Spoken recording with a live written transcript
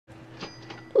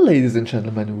Ladies and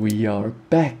gentlemen, we are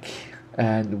back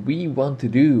and we want to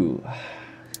do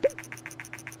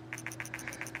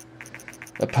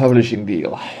a publishing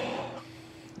deal.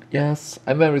 Yes,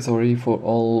 I'm very sorry for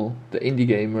all the indie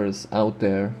gamers out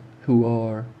there who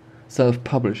are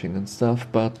self-publishing and stuff,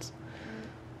 but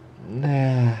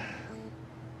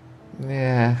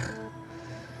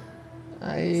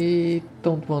I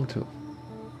don't want to.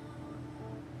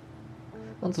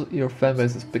 Once your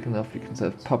fanbase is big enough, you can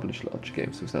self-publish large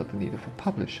games without the need of a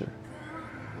publisher.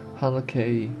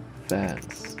 100k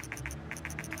fans.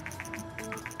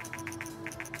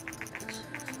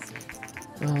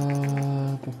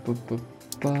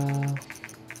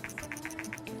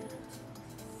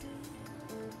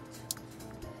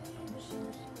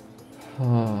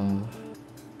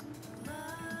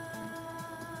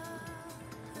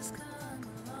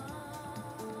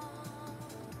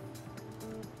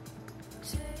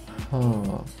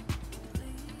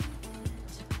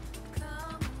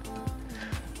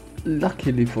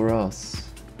 Luckily for us,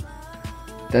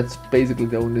 that's basically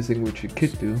the only thing which we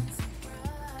could do.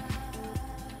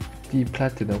 The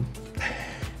platinum.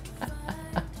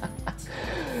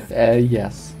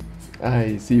 Yes,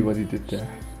 I see what he did there.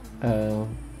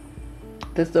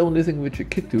 That's the only thing which we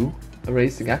could do, a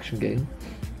racing action game.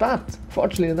 But,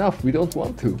 fortunately enough, we don't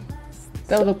want to.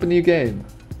 Develop a new game.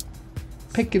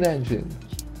 Pick an engine.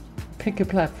 Pick a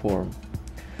platform.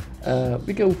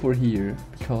 We go for here,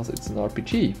 because it's an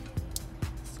RPG.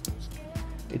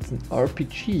 It's an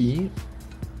RPG,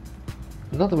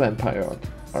 not a vampire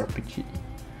RPG.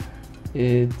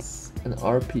 It's an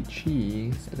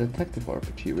RPG, a detective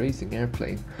RPG, racing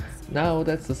airplane. Now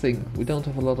that's the thing, we don't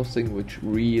have a lot of things which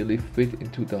really fit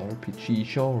into the RPG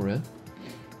genre.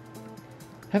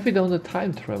 Have we done a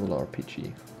time travel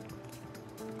RPG?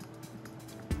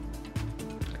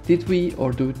 Did we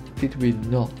or did we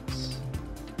not?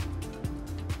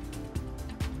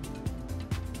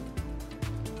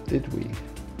 Did we?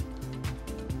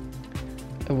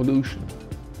 Evolution.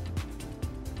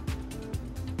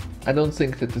 I don't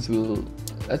think that this will...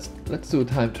 Let's do a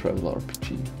time travel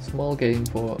RPG. Small game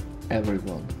for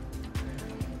everyone.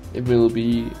 It will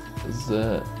be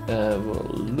the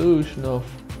evolution of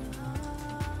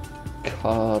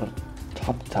Cartopsis.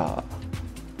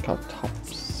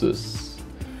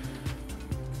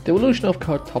 The evolution of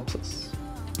Cartopsis.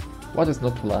 What is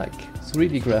not to like?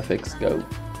 3D graphics, go.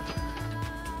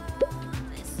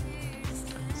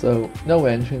 So, no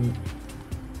engine,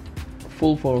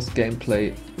 full force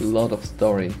gameplay, a lot of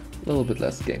story, a little bit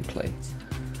less gameplay.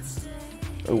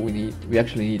 Oh, we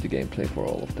actually need the gameplay for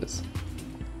all of this.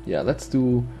 Yeah, let's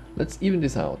even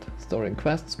this out. Story and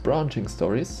quests, branching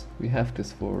stories. We have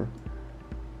this for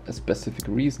a specific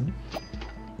reason.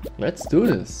 Let's do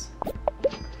this.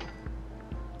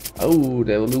 Oh,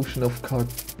 the evolution of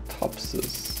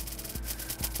Cartopsis.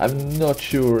 I'm not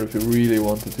sure if we really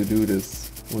wanted to do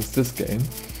this with this game.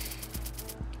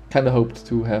 Kinda hoped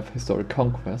to have Historic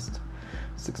Conquest.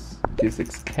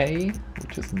 D6K,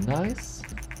 which is nice.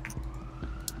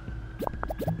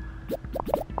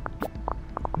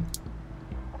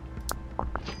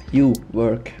 You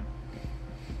work.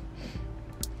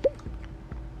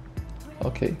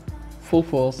 Okay, full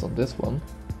force on this one.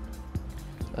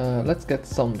 Let's get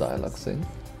some dialogues in.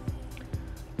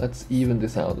 Let's even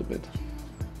this out a bit.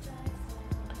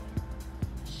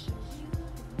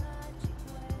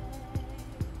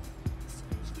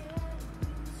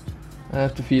 I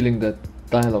have the feeling that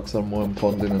dialogues are more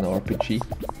important in an RPG.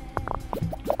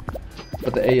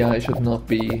 But the AI should not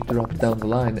be dropped down the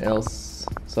line, else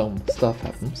some stuff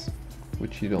happens,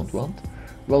 which you don't want.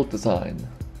 World design.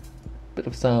 Bit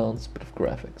of sounds, bit of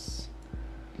graphics.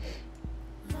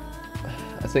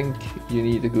 I think you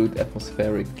need a good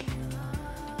atmospheric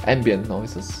ambient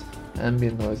noises.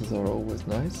 Ambient noises are always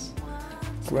nice.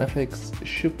 Graphics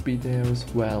should be there as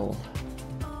well.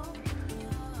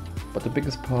 But the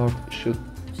biggest part should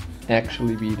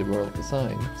actually be the world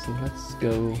design. So let's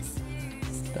go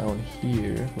down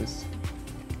here with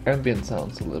ambient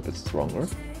sounds a little bit stronger.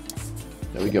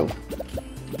 There we go.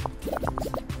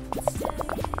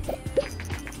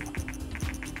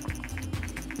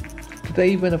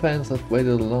 Today, when the fans have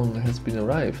waited long has been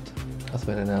arrived, as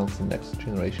when announced the next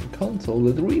generation console,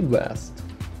 the Dreamcast.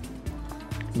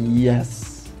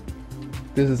 Yes!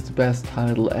 This is the best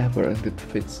title ever and it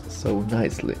fits so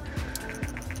nicely.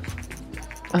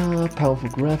 Powerful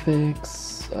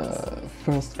graphics,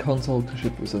 first console to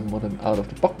ship with a modem out of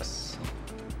the box.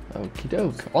 Okie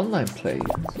doke, online play,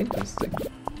 interesting.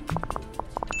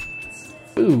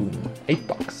 Boom,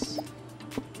 $8.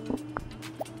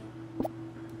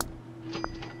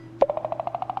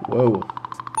 Whoa.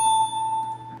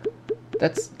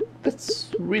 That's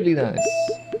That's really nice.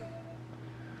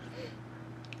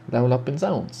 Level up in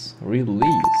sounds.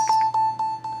 Release.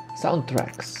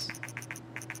 Soundtracks.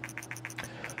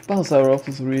 Bounce our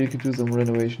office really could do some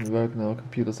renovation work now.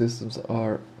 Computer systems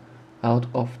are out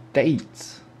of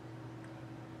date.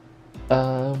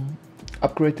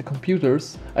 Upgrade the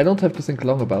computers. I don't have to think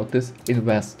long about this.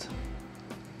 Invest.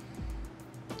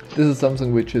 This is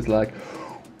something which is like,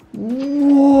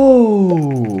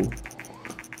 whoa!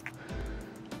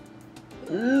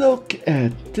 Look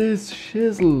at this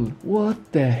shizzle.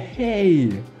 What the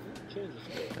hey?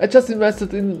 I just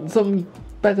invested in some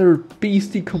better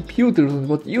beastie computers, and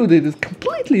what you did is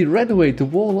completely renovate the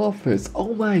whole office.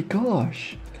 Oh my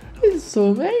gosh. This is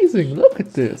so amazing. Look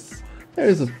at this. There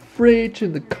is a fridge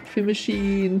and a coffee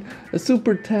machine, a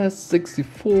Super Test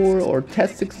 64 or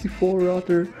Test 64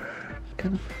 rather.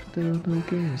 Kind of, there are no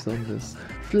games on this.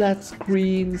 Flat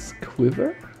screens,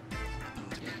 quiver.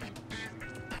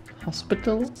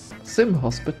 Hospital, sim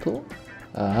hospital.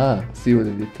 Ah, see what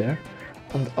I did there.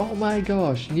 And oh my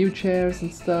gosh, new chairs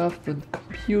and stuff and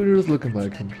computers. Look at my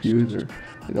computer.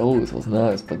 It always was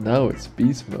nice, but now it's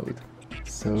beast mode.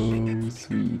 So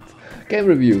sweet. Game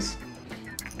reviews.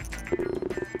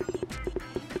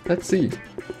 Let's see.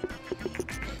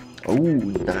 Oh,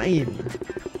 9.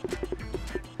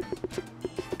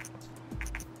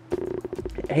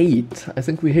 8. I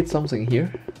think we hit something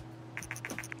here.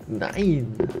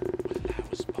 9.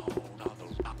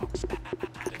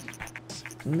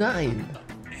 9.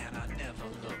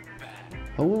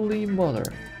 Holy mother.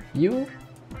 You?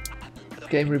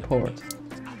 Game report.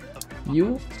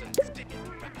 You?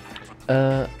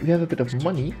 We have a bit of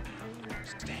money.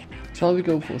 Shall we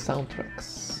go for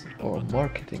soundtracks? Or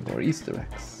marketing or Easter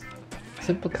eggs?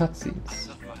 Simple cutscenes.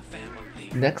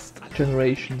 Next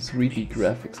generation 3D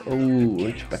graphics. Oh,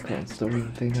 rich background story,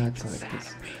 day-night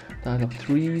cycles. Dialogue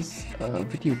trees,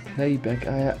 video playback.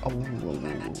 Yeah,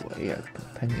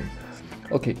 companion.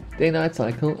 Okay, day-night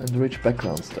cycle and rich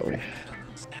background story.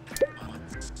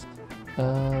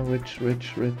 Rich.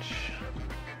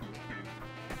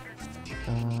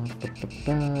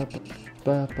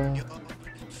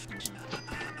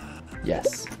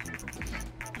 Yes.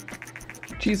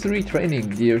 G3 training.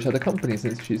 The years had a company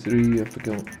since G3 have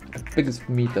become the biggest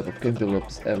meetup of game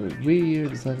developers ever. We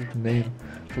decided to name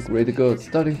for greater good.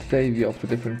 Starting today, we offer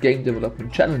different game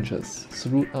development challenges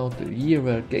throughout the year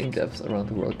where game devs around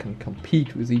the world can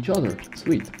compete with each other.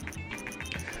 Sweet.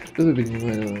 This will be a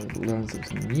way to learn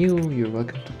something new. You're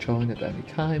welcome to join at any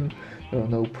time. There are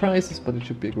no prizes, but it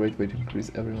should be a great way to increase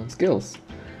everyone's skills.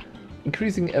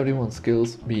 Increasing everyone's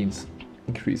skills means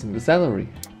increasing the salary.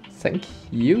 Thank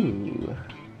you.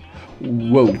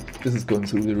 Whoa, this is going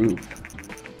through the roof.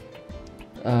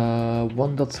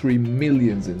 1.3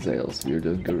 millions in sales. We're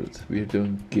doing good. We're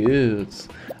doing good.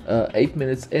 8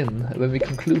 minutes in, when we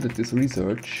concluded this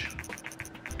research.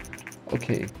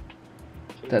 Okay,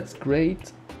 that's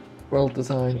great. World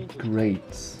design,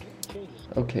 great.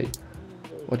 Okay,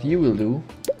 what you will do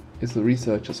is the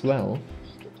research as well.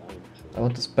 I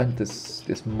want to spend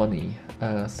this money.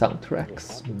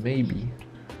 Soundtracks, maybe.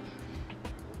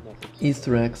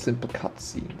 Easter eggs, simple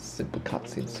cutscenes,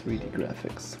 3D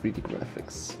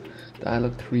graphics,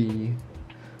 dialogue 3,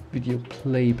 video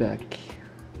playback,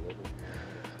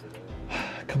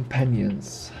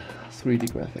 companions,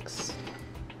 3D graphics.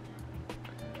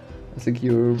 I think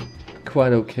you're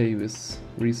quite okay with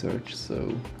research,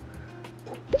 so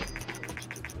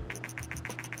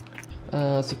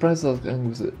Surprise Alexandra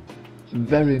was a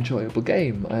very enjoyable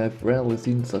game. I have rarely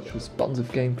seen such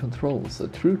responsive game controls. A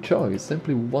true choice,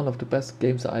 simply one of the best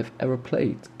games I've ever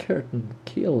played. Curtain,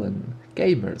 killing,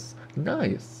 gamers,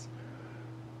 nice.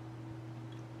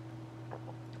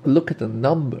 Look at the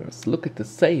numbers, look at the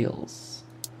sales.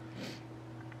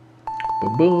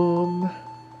 Boom boom.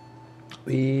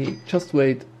 We just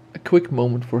wait a quick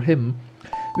moment for him.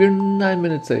 We're 9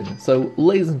 minutes in, so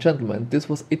ladies and gentlemen, this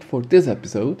was it for this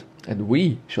episode, and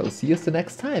we shall see us the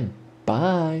next time.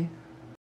 Bye!